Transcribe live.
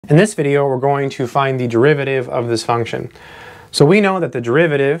In this video, we're going to find the derivative of this function. So we know that the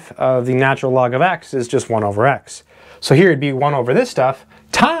derivative of the natural log of x is just 1 over x. So here it'd be 1 over this stuff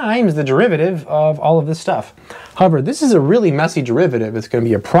times the derivative of all of this stuff. However, this is a really messy derivative. It's going to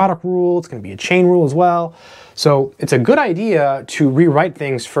be a product rule, it's going to be a chain rule as well. So it's a good idea to rewrite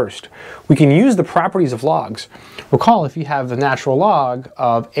things first. We can use the properties of logs. Recall, if you have the natural log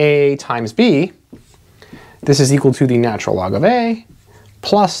of a times b, this is equal to the natural log of a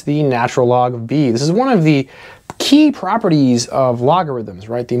plus the natural log of b. This is one of the key properties of logarithms,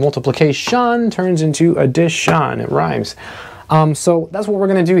 right? The multiplication turns into addition. It rhymes. So that's what we're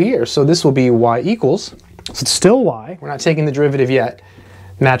going to do here. So this will be y equals, so it's still y, we're not taking the derivative yet,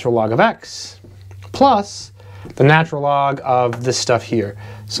 natural log of x plus the natural log of this stuff here.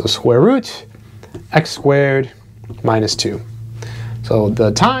 So square root x squared minus 2. So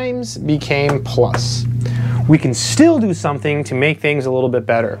the times became plus. We can still do something to make things a little bit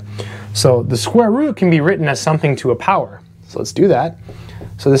better. So the square root can be written as something to a power. So let's do that.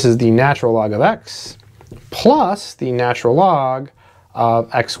 So this is the natural log of x plus the natural log of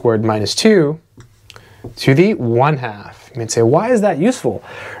x squared minus 2 to the 1/2. You might say, why is that useful?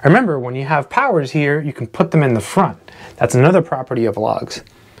 Remember, when you have powers here, you can put them in the front. That's another property of logs.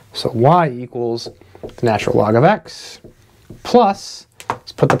 So y equals the natural log of x plus,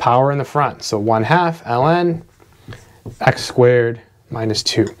 let's put the power in the front. So 1/2 ln x squared minus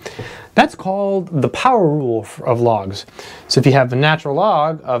 2. That's called the power rule of logs. So if you have the natural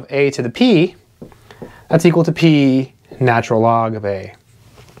log of a to the p, that's equal to p natural log of a.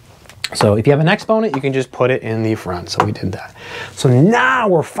 So if you have an exponent, you can just put it in the front. So we did that. So now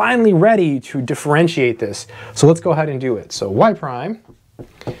we're finally ready to differentiate this. So let's go ahead and do it. So y prime.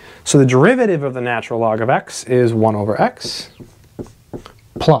 So the derivative of the natural log of x is 1 over x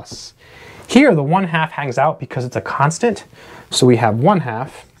plus. Here the 1/2 hangs out because it's a constant. So we have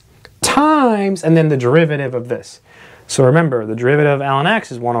 1/2 times, and then the derivative of this. So remember, the derivative of ln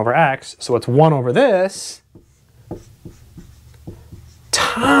x is 1 over x. So it's 1 over this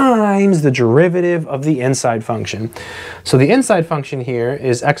times the derivative of the inside function. So the inside function here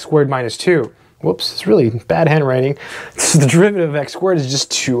is x squared minus 2. Whoops, it's really bad handwriting. So the derivative of x squared is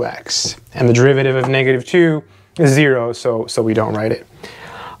just 2x. And the derivative of negative 2 is 0, so we don't write it.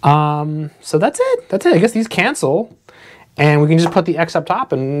 So that's it. That's it. I guess these cancel. And we can just put the x up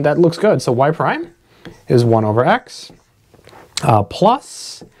top, and that looks good. So y prime is 1 over x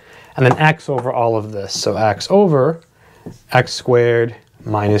plus, and then x over all of this. So x over x squared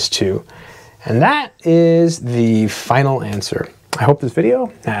minus 2. And that is the final answer. I hope this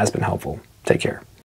video has been helpful. Take care.